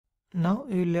Now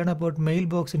you will learn about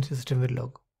Mailbox in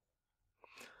Systemverilog.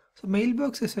 So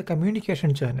Mailbox is a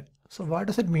communication channel. So what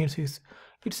does it mean is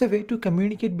it's a way to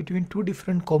communicate between two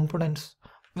different components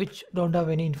which don't have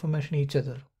any information each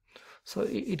other. So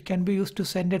it can be used to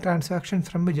send a transaction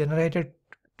from a generator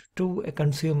to a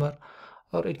consumer,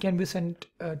 or it can be sent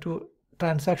to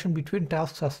transaction between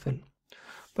tasks as well.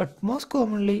 But most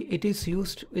commonly it is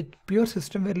used with pure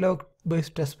Systemverilog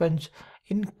based test bench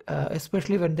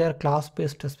especially when they are class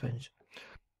based test bench.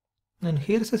 And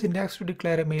here is a syntax to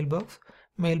declare a mailbox,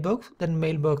 then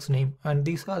mailbox name, and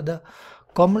these are the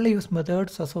commonly used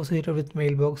methods associated with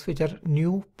mailbox, which are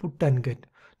new, put, and get.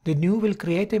 The new will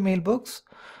create a mailbox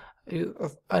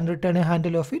and return a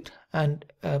handle of it, and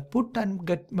put and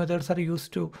get methods are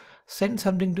used to send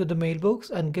something to the mailbox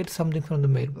and get something from the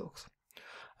mailbox.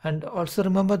 And also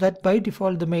remember that by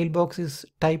default the mailbox is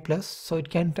typeless, so it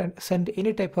can send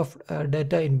any type of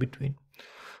data in between.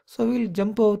 So we'll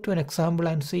jump over to an example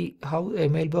and see how a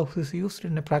mailbox is used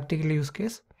in a practical use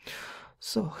case.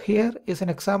 So here is an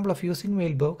example of using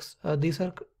mailbox. These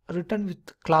are written with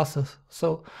classes.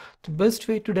 So the best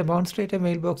way to demonstrate a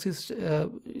mailbox is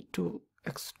to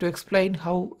explain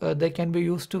how they can be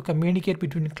used to communicate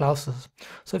between classes.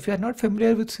 So if you are not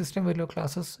familiar with Systemverilog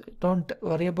classes, don't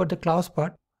worry about the class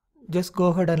part. Just go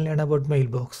ahead and learn about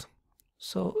mailbox.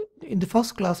 So in the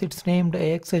first class, it's named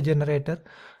AXA generator.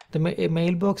 A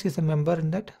mailbox is a member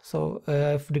in that. So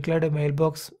I've declared a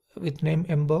mailbox with name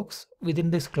mbox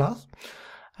within this class.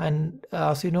 And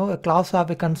as you know, a class have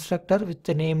a constructor with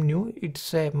the name new.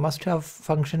 It's a must-have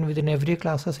function within every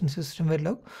classes in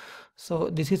Systemverilog. So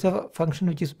this is a function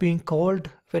which is being called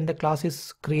when the class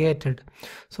is created.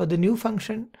 So the new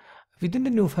function, within the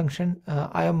new function,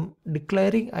 I am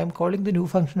calling the new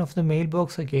function of the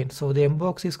mailbox again. So the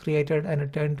mbox is created and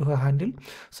returned to a handle.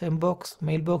 So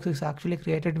mailbox is actually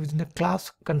created within the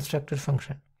class constructor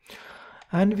function.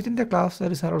 And within the class,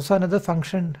 there is also another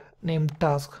function named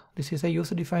task. This is a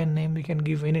user-defined name. You can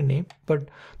give any name, but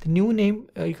the new name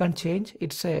you can't change.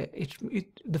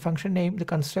 The function name, the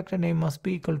constructor name must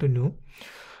be equal to new.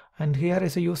 And here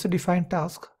is a user-defined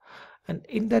task. And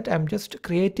in that, I'm just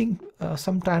creating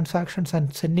some transactions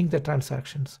and sending the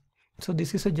transactions. So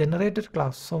this is a generator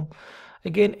class. So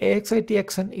again,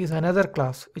 AXITXN is another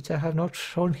class which I have not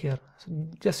shown here. So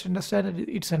just understand that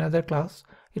it's another class.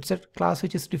 It's a class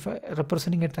which is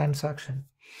representing a transaction.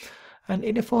 And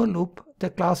in a for loop, the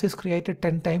class is created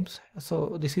 10 times.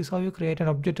 So this is how you create an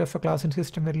object of a class in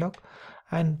Systemverilog.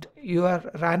 And you are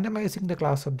randomizing the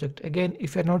class object. Again,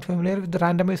 if you're not familiar with the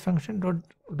randomize function,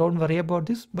 don't worry about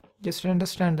this. But just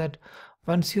understand that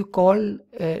once you call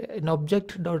an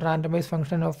object.randomize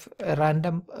function of a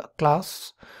random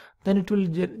class, then it will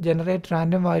generate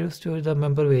random values to the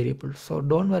member variable. So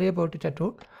don't worry about it at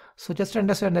all. So just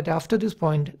understand that after this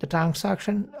point, the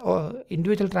transaction or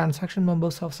individual transaction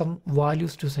members have some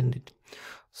values to send it.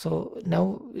 So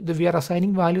now we are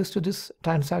assigning values to this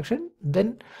transaction.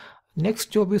 Then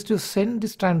next job is to send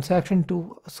this transaction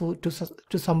to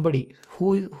somebody,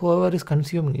 whoever is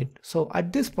consuming it. So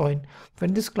at this point,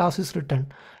 when this class is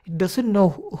written, it doesn't know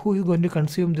who is going to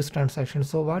consume this transaction.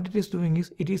 So what it is doing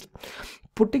is it is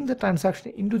putting the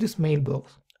transaction into this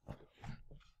mailbox.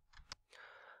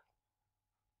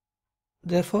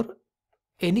 Therefore,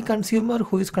 any consumer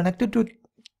who is connected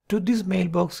to this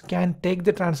mailbox can take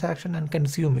the transaction and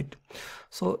consume it.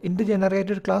 So in the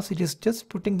generated class, it is just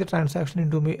putting the transaction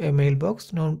into a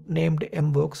mailbox named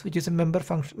mbox, which is a member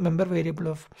variable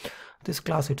of this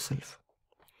class itself.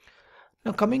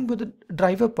 Now coming to the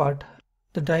driver part,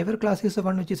 the driver class is the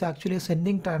one which is actually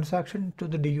sending transaction to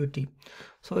the DUT.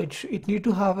 So it need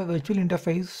to have a virtual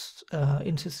interface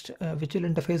virtual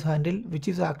interface handle, which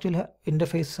is actual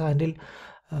interface handle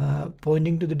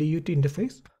pointing to the DUT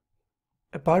interface.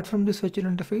 Apart from this virtual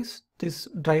interface, this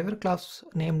driver class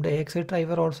named AXI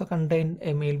driver also contain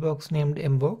a mailbox named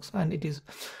mbox, and it is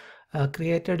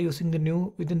created using the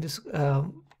new within this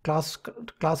class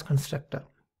constructor.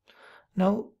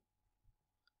 Now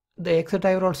the AXI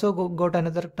driver also got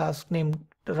another task named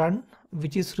run,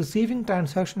 which is receiving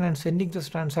transaction and sending this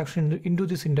transaction into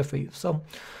this interface. So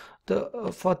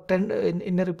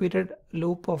in a repeated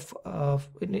loop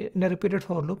in a repeated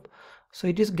for loop, so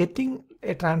it is getting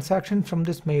a transaction from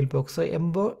this mailbox. So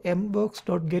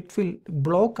mbox.get will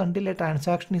block until a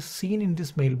transaction is seen in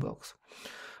this mailbox,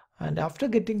 and after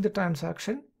getting the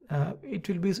transaction, it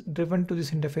will be driven to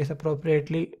this interface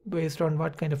appropriately based on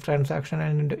what kind of transaction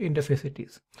and interface it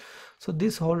is. So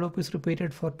this whole loop is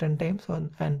repeated for 10 times,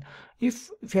 and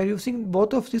if you are using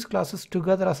both of these classes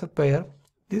together as a pair,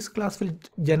 this class will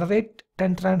generate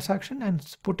 10 transactions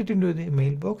and put it into the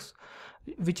mailbox,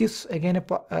 which is again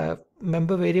a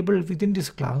member variable within this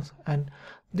class, and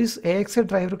this AXA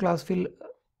driver class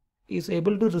is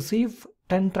able to receive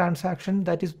 10 transaction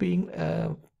that is being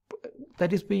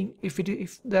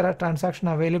if there are transaction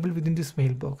available within this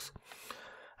mailbox,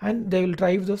 and they will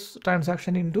drive those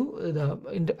transaction into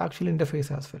the actual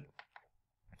interface as well.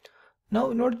 Now,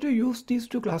 in order to use these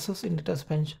two classes in the test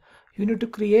bench, you need to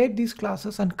create these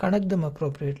classes and connect them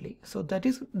appropriately. So that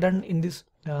is done in this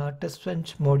test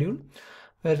bench module,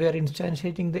 where we are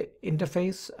instantiating the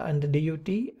interface and the DUT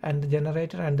and the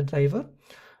generator and the driver.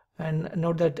 And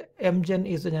note that mgen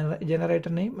is the generator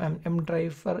name and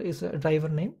mdriver is a driver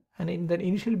name. And in the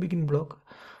initial begin block,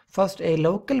 first a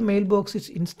local mailbox is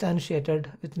instantiated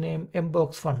with name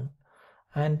mbox1,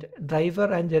 and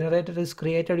driver and generator is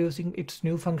created using its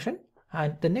new function.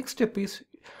 And the next step is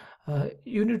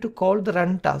you need to call the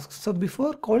run task. So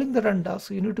before calling the run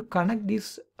task, you need to connect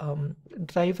these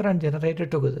driver and generator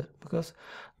together, because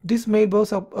this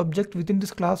mailbox object within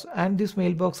this class and this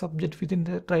mailbox object within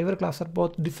the driver class are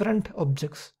both different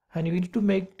objects, and you need to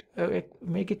make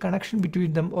a connection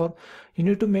between them, or you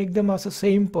need to make them as a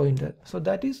same pointer. So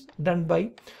that is done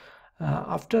by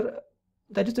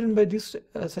this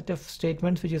set of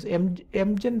statements, which is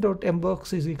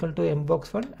mgen.mbox is equal to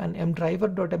mbox1 and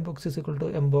mdriver.mbox is equal to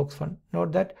mbox1.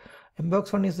 Note that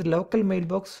mbox1 is the local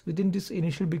mailbox within this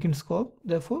initial begin scope.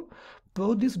 Therefore,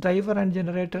 both this driver and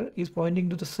generator is pointing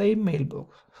to the same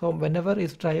mailbox. So whenever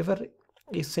its driver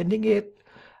is sending a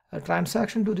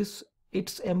transaction to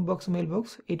its mbox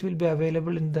mailbox, it will be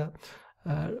available in the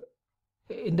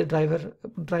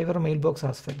driver mailbox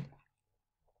as well.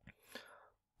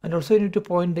 And also you need to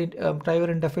point the driver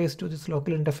interface to this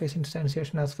local interface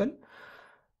instantiation as well.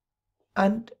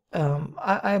 And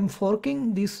I am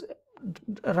forking this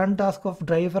run task of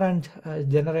driver and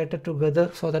generator together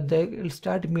so that they will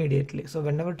start immediately. So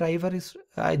whenever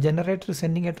generator is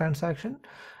sending a transaction,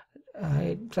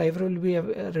 driver will be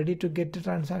ready to get the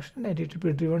transaction and it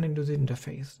will be driven into the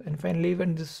interface. And finally,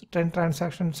 when this 10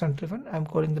 transactions are driven, I'm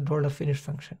calling the $finish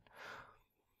function.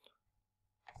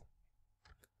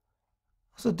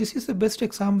 So this is the best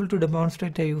example to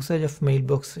demonstrate a usage of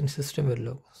mailbox in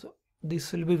Systemverilog. So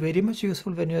this will be very much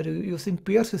useful when you are using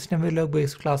pure Systemverilog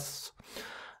based classes.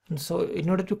 And so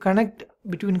in order to connect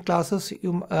between classes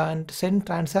and send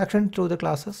transaction through the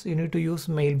classes, you need to use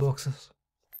mailboxes.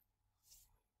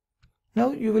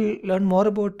 Now you will learn more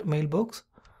about mailbox.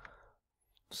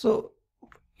 So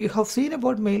you have seen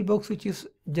about mailbox, which is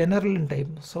general in type.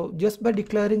 So just by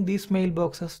declaring these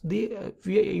mailboxes,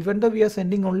 even though we are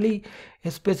sending only a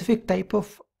specific type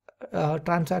of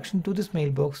transaction to this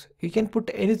mailbox, you can put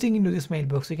anything into this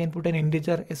mailbox. You can put an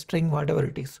integer, a string, whatever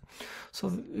it is. So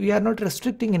we are not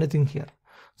restricting anything here.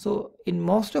 So in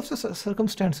most of the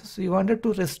circumstances, we wanted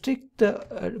to restrict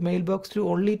the mailbox to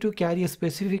only to carry a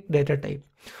specific data type.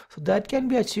 So that can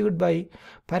be achieved by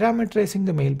parameterizing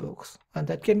the mailbox, and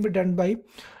that can be done by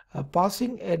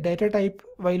passing a data type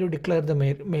while you declare the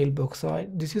mailbox. So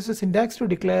this is a syntax to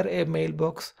declare a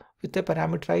mailbox with a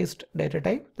parameterized data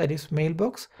type, that is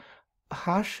mailbox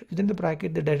hash within the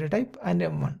bracket the data type and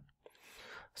m1.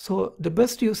 So the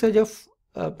best usage of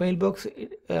mailbox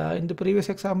in the previous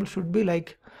example should be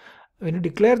like, when you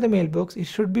declare the mailbox, it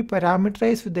should be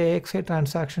parameterized with the AXA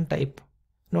transaction type.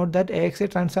 Note that AXA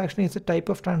transaction is a type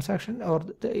of transaction, or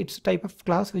it's a type of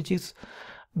class which is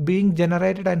being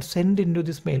generated and sent into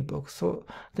this mailbox. So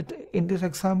that in this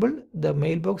example, the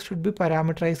mailbox should be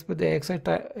parameterized with the AXA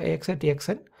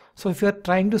TXN. So if you are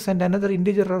trying to send another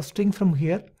integer or string from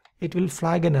here, it will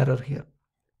flag an error here.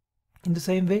 In the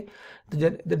same way,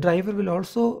 the driver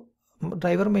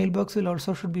mailbox will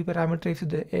also should be parameterized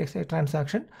with the AXA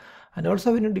transaction. And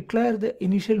also when you declare the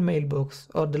initial mailbox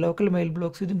or the local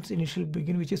mailbox within its initial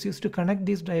begin, which is used to connect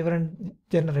this driver and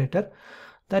generator,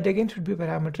 that again should be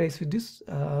parameterized with this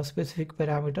specific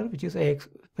parameter, which is a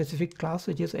specific class,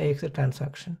 which is AXA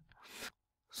transaction.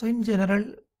 So in general,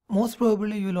 most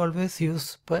probably you will always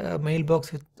use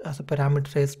mailbox as a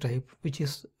parameterized type, which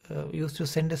is used to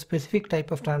send a specific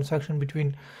type of transaction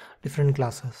between different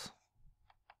classes.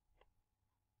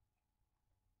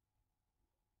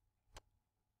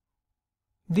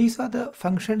 These are the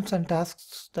functions and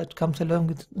tasks that comes along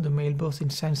with the mailbox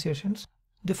instantiations.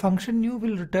 The function new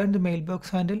will return the mailbox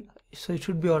handle, so it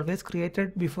should be always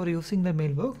created before using the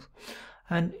mailbox.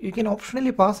 And you can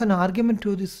optionally pass an argument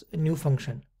to this new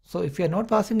function. So if you are not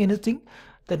passing anything,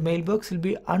 that mailbox will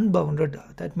be unbounded.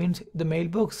 That means the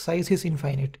mailbox size is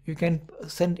infinite. You can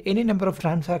send any number of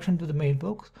transactions to the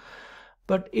mailbox.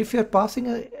 But if you're passing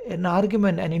an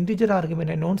argument, an integer argument,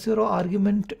 a non-zero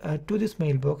argument to this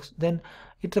mailbox, then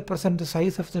it represents the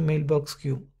size of the mailbox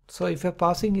queue. So if you're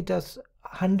passing it as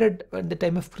 100 at the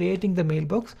time of creating the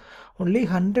mailbox, only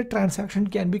 100 transactions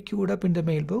can be queued up in the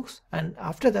mailbox, and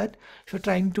after that, if you're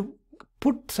trying to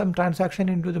put some transaction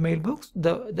into the mailbox,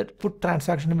 that put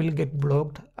transaction will get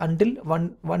blocked until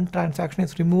one transaction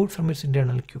is removed from its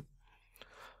internal queue.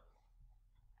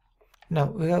 Now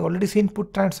we have already seen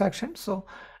put transaction, so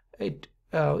it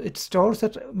stores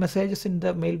that messages in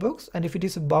the mailbox, and if it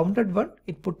is a bounded one,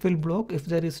 it put will block if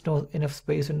there is no enough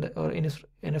space in the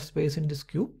enough space in this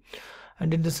queue.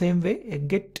 And in the same way, a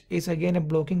get is again a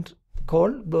blocking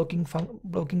call,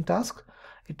 blocking task.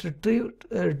 It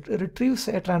retrieves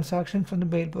a transaction from the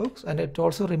mailbox, and it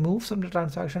also removes from the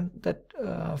transaction that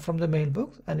from the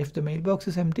mailbox. And if the mailbox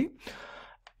is empty,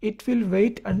 it will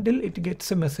wait until it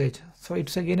gets a message. So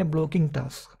it's again a blocking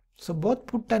task. So both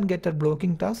put and get are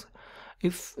blocking tasks.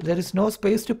 If there is no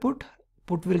space to put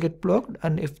will get blocked,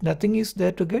 and if nothing is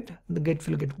there to get, the get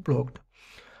will get blocked.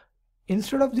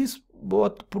 Instead of these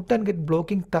both put and get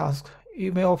blocking tasks,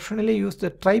 you may optionally use the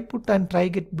try put and try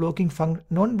get blocking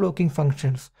non-blocking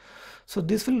functions. So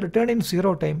this will return in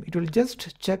 0 time. It will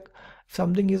just check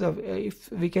something is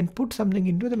if we can put something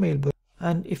into the mailbox,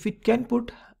 and if it can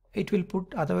put, it will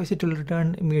put, otherwise it will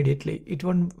return immediately. It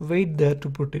won't wait there to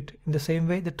put it. In the same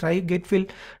way, the try get will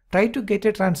try to get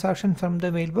a transaction from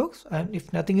the mailbox, and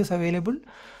if nothing is available,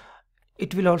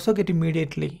 it will also get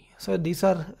immediately. So these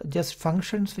are just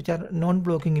functions which are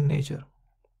non-blocking in nature.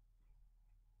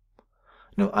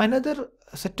 Now another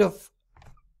set of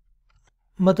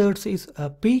methods is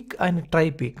peek and try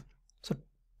peek. So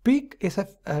peek is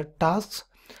a task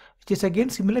which is again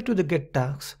similar to the get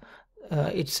tasks.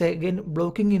 It's again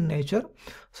blocking in nature,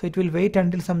 so it will wait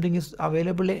until something is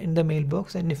available in the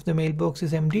mailbox, and if the mailbox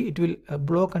is empty, it will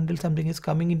block until something is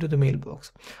coming into the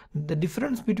mailbox. The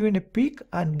difference between a peek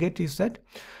and get is that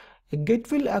a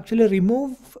get will actually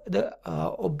remove the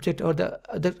object or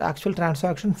the actual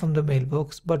transaction from the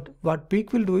mailbox, but what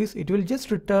peek will do is it will just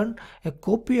return a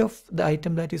copy of the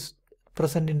item that is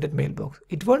present in that mailbox.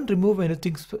 It won't remove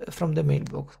anything from the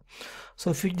mailbox. So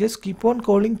if you just keep on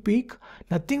calling peek,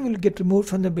 nothing will get removed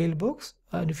from the mailbox.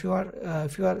 And if you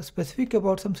are specific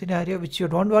about some scenario which you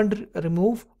don't want to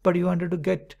remove, but you wanted to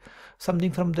get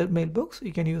something from the mailbox,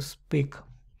 you can use peek.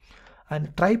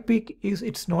 And try peek is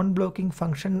its non-blocking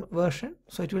function version.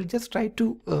 So it will just try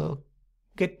to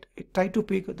peek.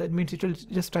 That means it will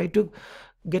just try to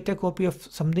get a copy of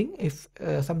something. If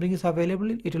something is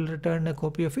available, it will return a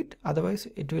copy of it. Otherwise,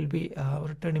 it will be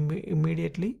returned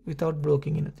immediately without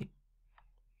blocking anything.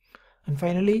 And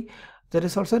finally, there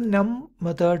is also num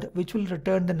method which will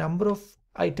return the number of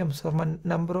items or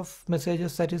number of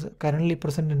messages that is currently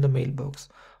present in the mailbox.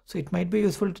 So it might be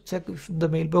useful to check if the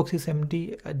mailbox is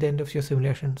empty at the end of your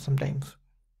simulation sometimes.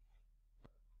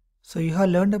 So you have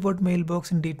learned about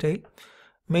mailbox in detail.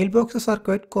 Mailboxes are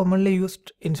quite commonly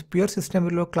used in pure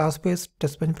Systemverilog class-based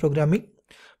test bench programming.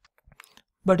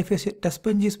 But if your test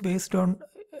bench is based on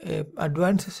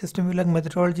advanced Systemverilog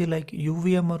methodology like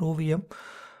UVM or OVM,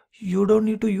 you don't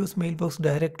need to use mailbox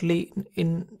directly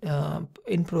in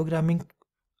programming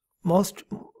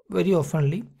very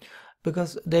oftenly,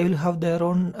 because they will have their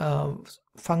own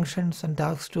functions and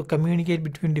tasks to communicate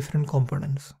between different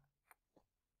components.